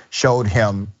eventually showed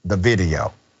him the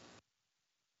video.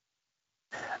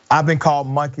 I've been called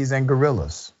monkeys and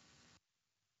gorillas.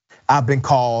 I've been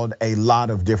called a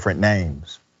lot of different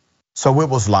names. So it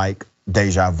was like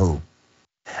deja vu.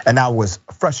 And I was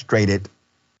frustrated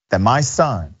that my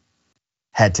son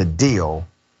had to deal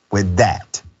with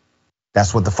that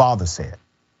That's what the father said.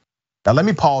 Now let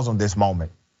me pause on this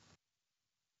moment.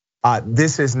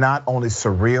 This is not only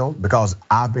surreal because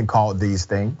I've been called these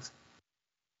things.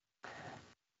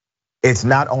 It's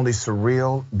not only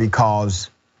surreal because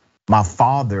my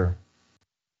father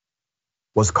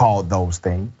was called those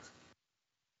things,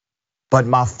 but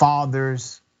my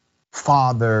father's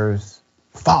father's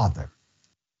father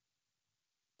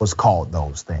was called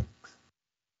those things.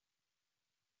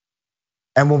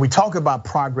 And when we talk about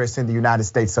progress in the United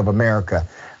States of America,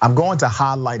 I'm going to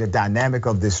highlight a dynamic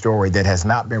of this story that has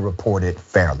not been reported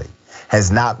fairly,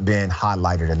 has not been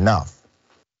highlighted enough,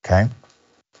 okay?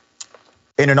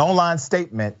 In an online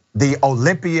statement, the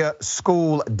Olympia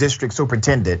School District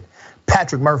Superintendent,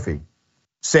 Patrick Murphy,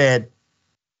 said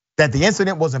that the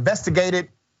incident was investigated,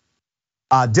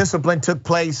 discipline took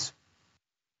place,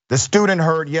 the student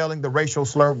heard yelling, the racial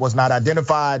slur was not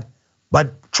identified,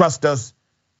 but trust us,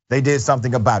 they did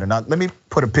something about it. Now, let me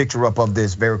put a picture up of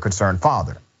this very concerned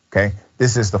father, okay?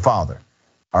 This is the father,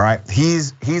 all right?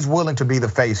 He's willing to be the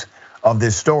face of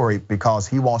this story because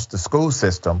he wants the school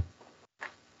system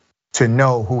to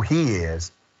know who he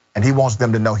is, and he wants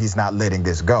them to know he's not letting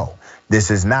this go.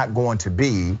 This is not going to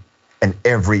be an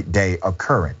everyday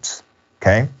occurrence,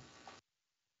 okay?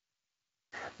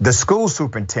 The school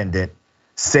superintendent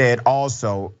said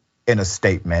also in a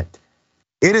statement,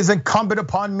 "It is incumbent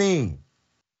upon me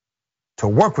to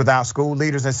work with our school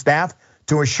leaders and staff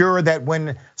to ensure that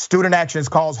when student actions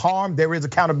cause harm, there is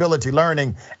accountability,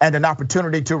 learning, and an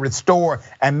opportunity to restore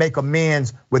and make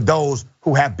amends with those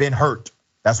who have been hurt."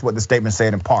 That's what the statement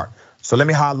said in part. So let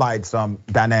me highlight some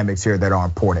dynamics here that are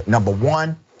important. Number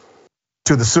one,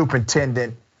 to the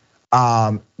superintendent,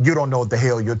 you don't know what the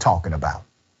hell you're talking about.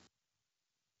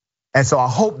 And so I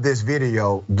hope this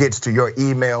video gets to your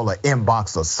email or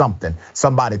inbox or something.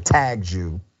 Somebody tags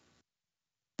you.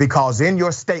 Because in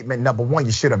your statement, number one,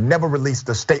 you should have never released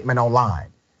the statement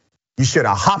online. You should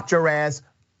have hopped your ass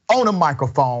on a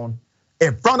microphone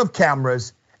in front of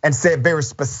cameras and said very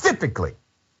specifically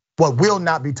what will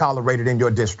not be tolerated in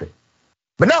your district.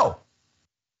 But no,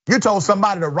 you told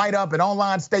somebody to write up an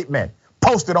online statement,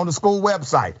 post it on the school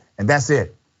website, and that's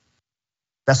it.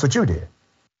 That's what you did.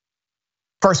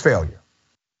 First failure.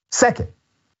 Second,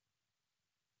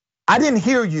 I didn't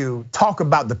hear you talk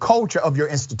about the culture of your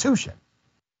institution.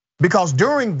 Because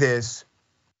during this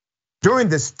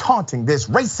taunting, this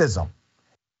racism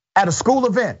at a school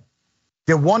event,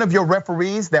 did one of your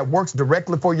referees that works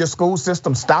directly for your school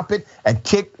system stop it and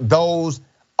kick those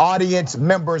audience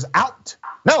members out?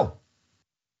 No.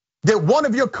 Did one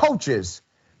of your coaches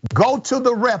go to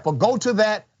the ref or go to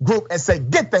that group and say,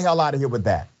 "Get the hell out of here with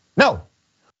that"? No.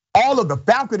 All of the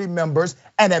faculty members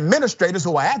and administrators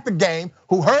who were at the game,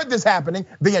 who heard this happening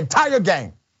the entire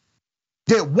game,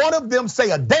 did one of them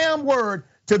say a damn word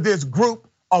to this group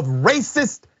of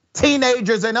racist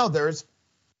teenagers and others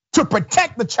to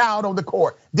protect the child on the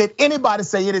court? Did anybody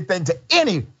say anything to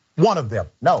any one of them?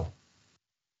 No.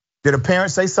 Did a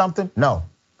parent say something? No.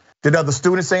 Did other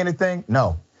students say anything?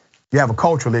 No. You have a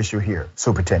cultural issue here,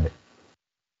 superintendent.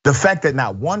 The fact that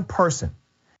not one person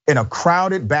in a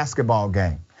crowded basketball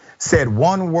game said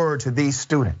one word to these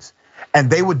students, and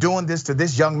they were doing this to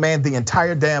this young man the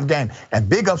entire damn game. And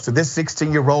big ups to this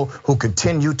 16-year-old who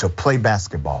continued to play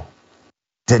basketball.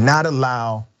 Did not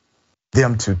allow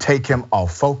them to take him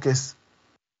off focus,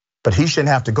 but he shouldn't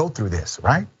have to go through this,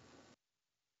 right?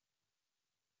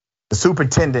 The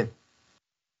superintendent,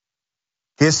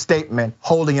 his statement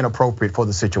wholly inappropriate for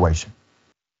the situation.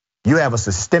 You have a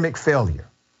systemic failure,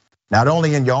 not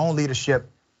only in your own leadership,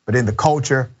 but in the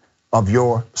culture of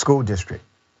your school district.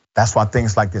 That's why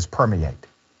things like this permeate.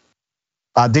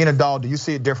 Dina Dahl, do you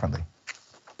see it differently?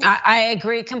 I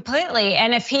agree completely.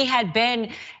 And if he had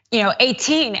been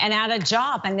 18 and at a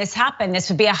job and this happened, this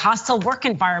would be a hostile work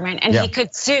environment, and he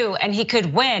could sue and he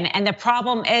could win. And the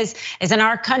problem is in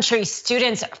our country,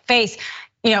 students face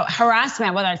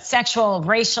harassment, whether it's sexual,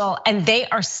 racial, and they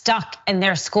are stuck in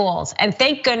their schools. And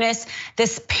thank goodness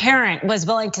this parent was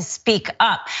willing to speak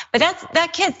up. But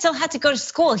that kid still had to go to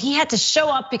school. He had to show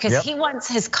up because he wants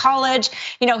his college.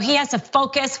 He has to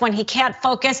focus when he can't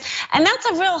focus. And that's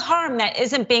a real harm that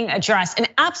isn't being addressed. And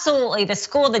absolutely, the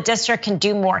school, the district can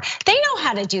do more. They know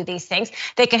how to do these things.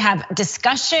 They can have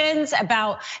discussions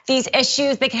about these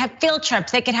issues. They can have field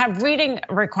trips. They can have reading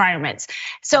requirements.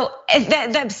 So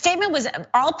the statement was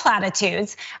all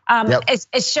platitudes.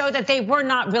 It showed that they were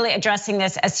not really addressing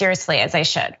this as seriously as they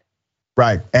should.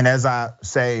 Right, and as I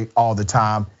say all the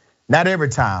time, not every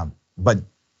time, but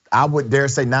I would dare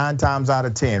say 9 times out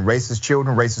of 10, racist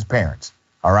children, racist parents,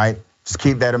 all right? Just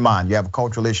keep that in mind, you have a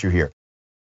cultural issue here.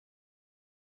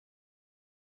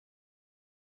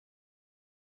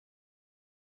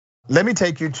 let me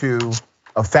take you to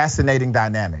a fascinating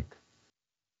dynamic.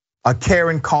 A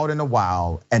Karen caught in the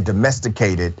wild and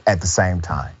domesticated at the same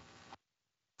time.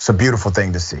 It's a beautiful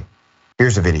thing to see.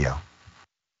 Here's the video.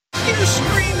 You're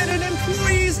screaming at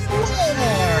employees in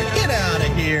Walmart. Get out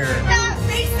of here. Not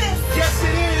racist. Yes,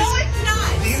 it is. No, it's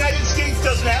not. The United States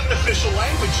doesn't have an official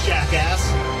language, jackass.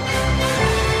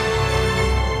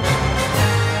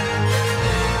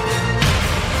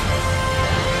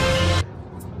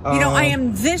 You know, I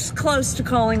am this close to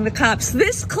calling the cops.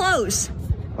 This close.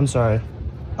 I'm sorry.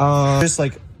 Just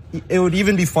like, it would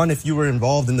even be fun if you were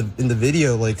involved in the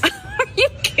video. Like, Are you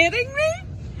kidding me?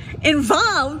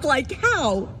 Involved? Like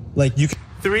how? Like you.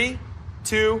 3,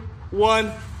 2,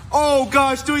 1. Oh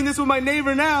gosh, doing this with my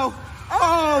neighbor now.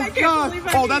 Oh God.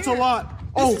 Oh, that's a lot.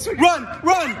 Oh, run.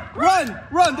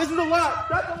 This is a lot.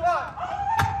 That's a lot.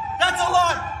 That's a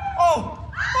lot. Oh,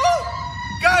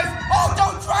 guys. Oh,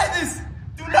 don't try this.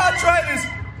 Do not try this.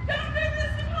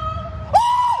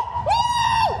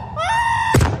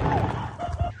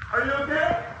 Are you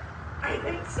okay? I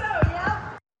think so,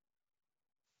 yeah.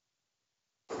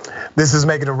 This is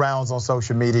making the rounds on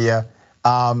social media.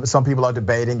 Some people are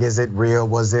debating, is it real?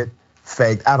 Was it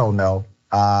fake? I don't know.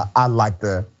 I like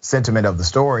the sentiment of the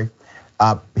story.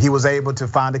 He was able to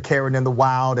find a Karen in the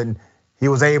wild, and he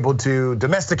was able to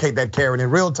domesticate that Karen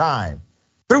in real time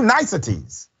through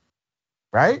niceties,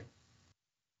 right?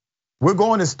 We're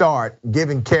going to start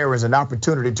giving Karens an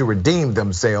opportunity to redeem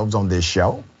themselves on this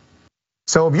show.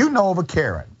 So if you know of a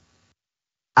Karen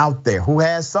out there who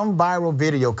has some viral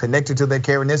video connected to their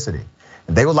Karenicity,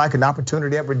 and they would like an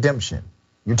opportunity at redemption,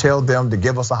 you tell them to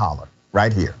give us a holler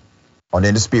right here on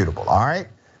Indisputable, all right?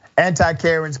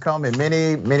 Anti-Karens come in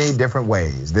many, many different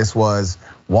ways. This was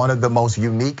one of the most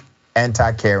unique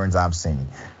anti-Karens I've seen.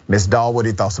 Ms. Dahl, what are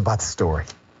your thoughts about the story?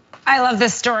 I love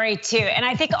this story too. And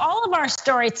I think all of our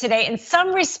story today, in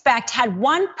some respect, had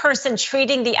one person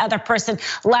treating the other person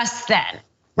less than,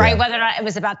 right? Whether or not it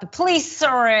was about the police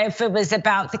or if it was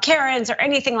about the Karens or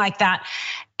anything like that.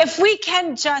 If we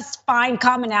can just find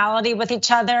commonality with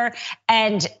each other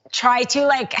and try to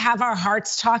like have our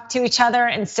hearts talk to each other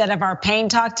instead of our pain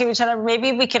talk to each other,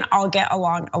 maybe we can all get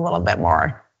along a little bit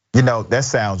more. You know, that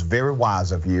sounds very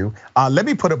wise of you. Let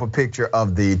me put up a picture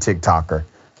of the TikToker.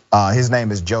 His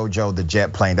name is JoJo the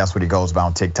Jet Plane. That's what he goes by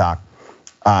on TikTok.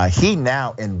 He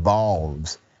now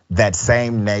involves that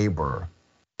same neighbor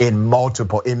in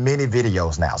many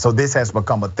videos now. So this has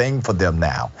become a thing for them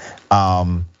now.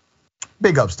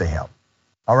 Big ups to him.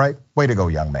 All right, way to go,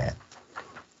 young man.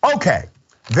 Okay,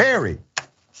 very,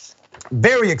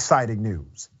 very exciting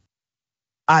news.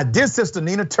 Our dear sister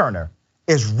Nina Turner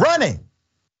is running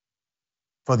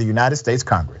for the United States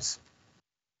Congress.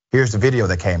 Here's the video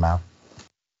that came out.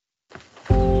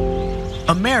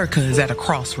 America is at a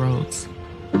crossroads,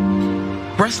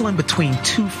 wrestling between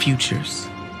two futures.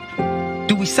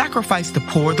 Do we sacrifice the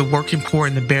poor, the working poor,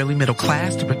 and the barely middle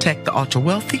class to protect the ultra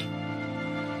wealthy?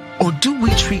 Or do we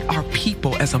treat our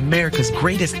people as America's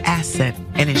greatest asset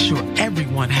and ensure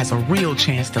everyone has a real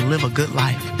chance to live a good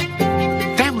life?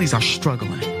 Families are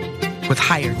struggling with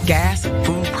higher gas and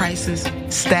food prices,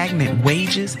 stagnant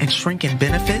wages, and shrinking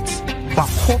benefits, while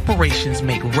corporations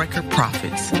make record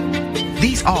profits.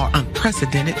 These are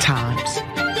unprecedented times.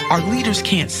 Our leaders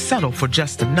can't settle for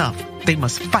just enough. They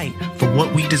must fight for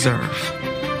what we deserve.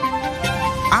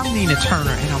 I'm Nina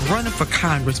Turner, and I'm running for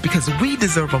Congress because we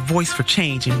deserve a voice for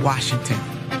change in Washington.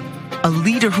 A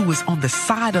leader who is on the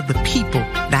side of the people,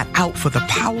 not out for the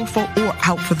powerful or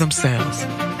out for themselves.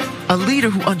 A leader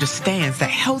who understands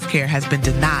that healthcare has been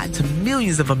denied to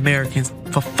millions of Americans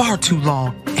for far too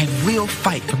long and will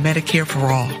fight for Medicare for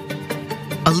all.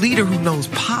 A leader who knows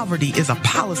poverty is a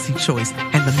policy choice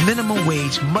and the minimum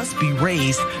wage must be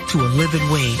raised to a living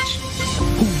wage.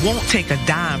 Who won't take a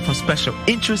dime from special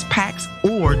interest PACs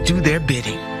or do their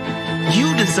bidding.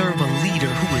 You deserve a leader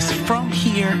who is from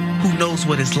here, who knows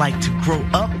what it's like to grow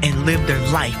up and live their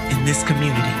life in this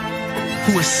community,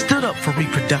 who has stood up for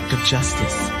reproductive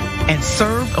justice and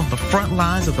served on the front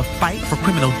lines of the fight for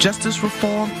criminal justice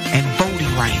reform and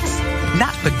voting rights,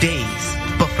 not for days,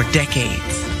 but for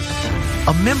decades.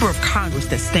 A member of Congress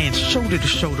that stands shoulder to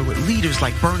shoulder with leaders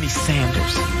like Bernie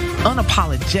Sanders,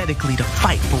 unapologetically to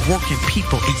fight for working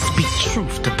people and speak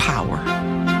truth to power.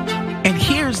 And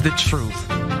here's the truth.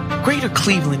 Greater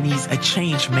Cleveland needs a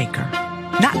change maker,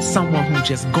 not someone who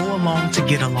just go along to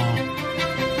get along.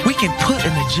 We can put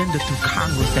an agenda through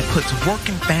Congress that puts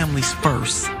working families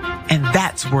first, and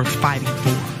that's worth fighting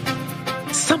for.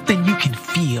 Something you can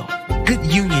feel. Good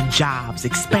union jobs,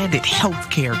 expanded health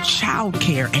care, child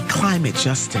care, and climate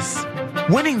justice.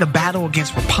 Winning the battle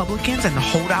against Republicans and the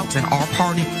holdouts in our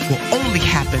party will only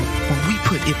happen when we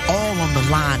put it all on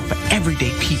the line for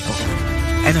everyday people.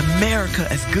 An America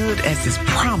as good as this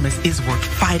promise is worth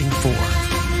fighting for.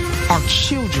 Our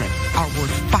children are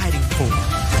worth fighting for.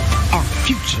 Our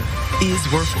future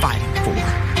is worth fighting for.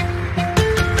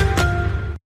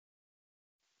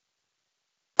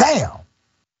 Damn.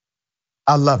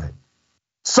 I love it.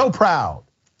 So proud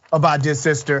of our dear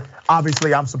sister.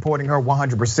 Obviously, I'm supporting her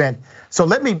 100%. So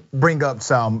let me bring up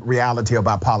some reality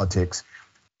about politics.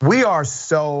 We are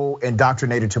so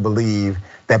indoctrinated to believe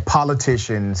that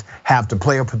politicians have to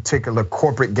play a particular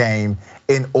corporate game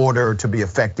in order to be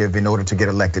effective, in order to get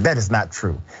elected. That is not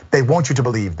true. They want you to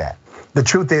believe that. The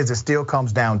truth is, it still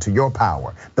comes down to your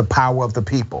power, the power of the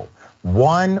people.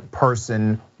 One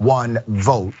person, one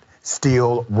vote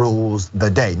still rules the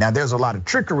day. Now, there's a lot of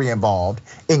trickery involved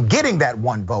in getting that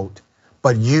one vote,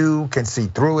 but you can see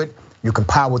through it, you can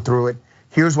power through it.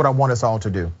 Here's what I want us all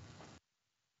to do.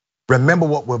 Remember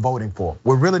what we're voting for.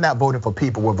 We're really not voting for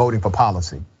people, we're voting for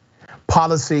policy.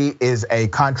 Policy is a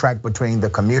contract between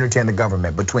the community and the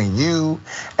government, between you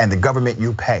and the government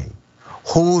you pay.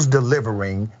 Who's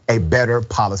delivering a better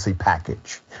policy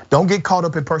package? Don't get caught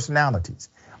up in personalities.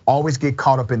 Always get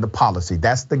caught up in the policy.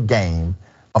 That's the game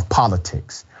of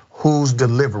politics. Who's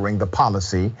delivering the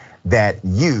policy that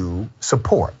you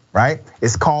support, right?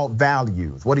 It's called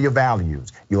values. What are your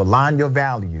values? You align your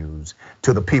values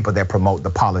to the people that promote the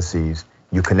policies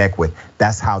you connect with.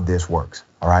 That's how this works,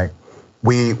 all right?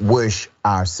 We wish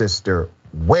our sister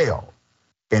well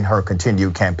in her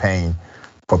continued campaign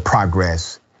for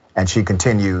progress, and she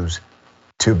continues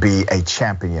to be a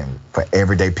champion for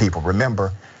everyday people.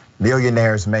 Remember,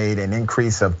 millionaires made an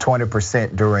increase of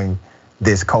 20% during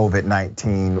this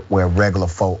COVID-19, where regular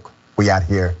folk, we out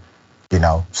here,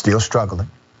 still struggling,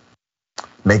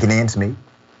 making ends meet.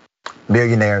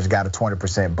 Millionaires got a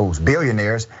 20% boost.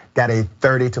 Billionaires got a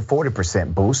 30 to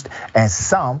 40% boost. And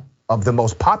some of the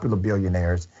most popular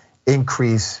billionaires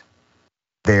increase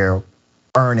their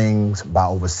earnings by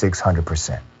over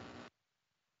 600%.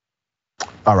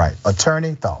 All right,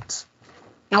 attorney, thoughts?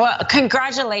 Well,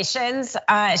 congratulations.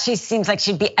 She seems like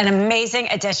she'd be an amazing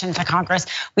addition to Congress.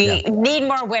 We need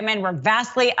more women. We're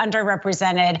vastly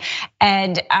underrepresented.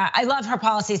 And I love her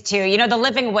policies too. The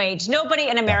living wage. Nobody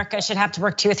in America should have to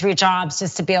work 2 or 3 jobs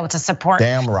just to be able to support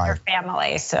their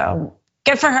family. So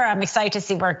good for her. I'm excited to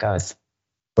see where it goes.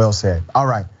 Well said. All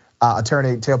right,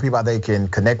 attorney, tell people how they can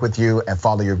connect with you and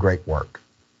follow your great work.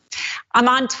 I'm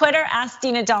on Twitter,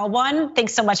 AskDinaDahl1.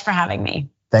 Thanks so much for having me.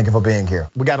 Thank you for being here.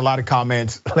 We got a lot of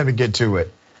comments. Let me get to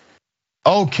it.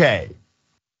 Okay.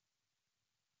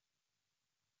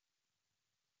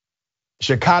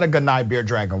 Shakata Ganai Beer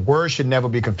Dragon. Words should never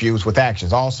be confused with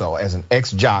actions. Also, as an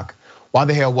ex-jock, why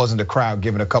the hell wasn't the crowd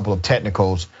given a couple of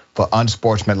technicals for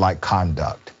unsportsmanlike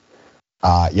conduct?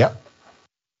 Yep.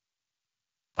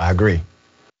 I agree.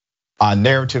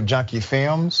 Narrative Junkie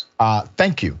Films.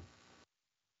 Thank you.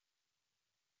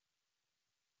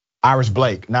 Iris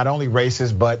Blake, not only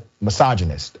racist, but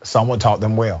misogynist. Someone taught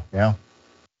them well,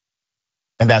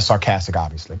 And that's sarcastic,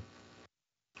 obviously.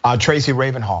 Tracy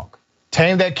Ravenhawk,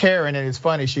 tame that Karen, and it's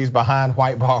funny, she's behind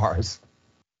white bars.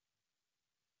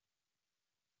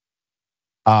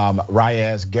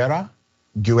 Reyes Guerra,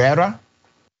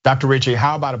 Dr. Richie,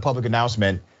 how about a public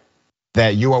announcement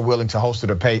that you are willing to host a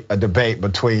debate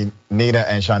between Nina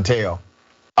and Chantel?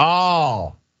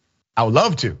 Oh, I would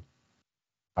love to,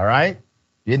 all right?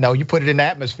 You put it in the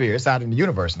atmosphere. It's out in the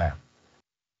universe now.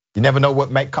 You never know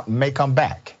what may come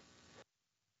back.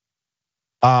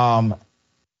 All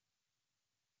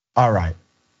right.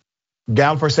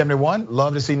 Galper 71,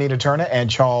 love to see Nina Turner and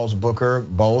Charles Booker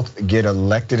both get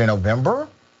elected in November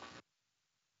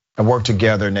and work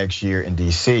together next year in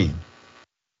DC.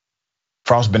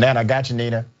 Frost Banana, I got you,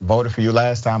 Nina. Voted for you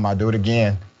last time. I'll do it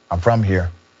again. I'm from here.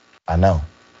 I know.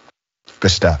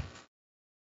 Good stuff.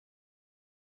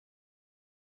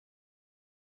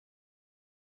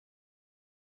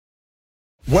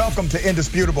 Welcome to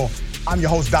Indisputable. I'm your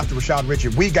host, Dr. Rashad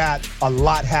Richard. We got a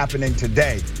lot happening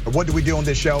today. What do we do on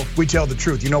this show? We tell the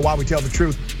truth. You know why we tell the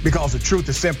truth? Because the truth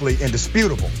is simply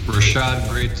indisputable. Rashad,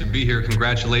 great to be here.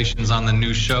 Congratulations on the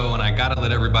new show. And I gotta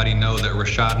let everybody know that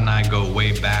Rashad and I go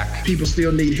way back. People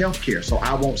still need health care, so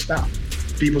I won't stop.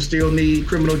 People still need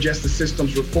criminal justice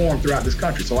systems reform throughout this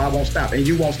country, so I won't stop. And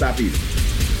you won't stop either.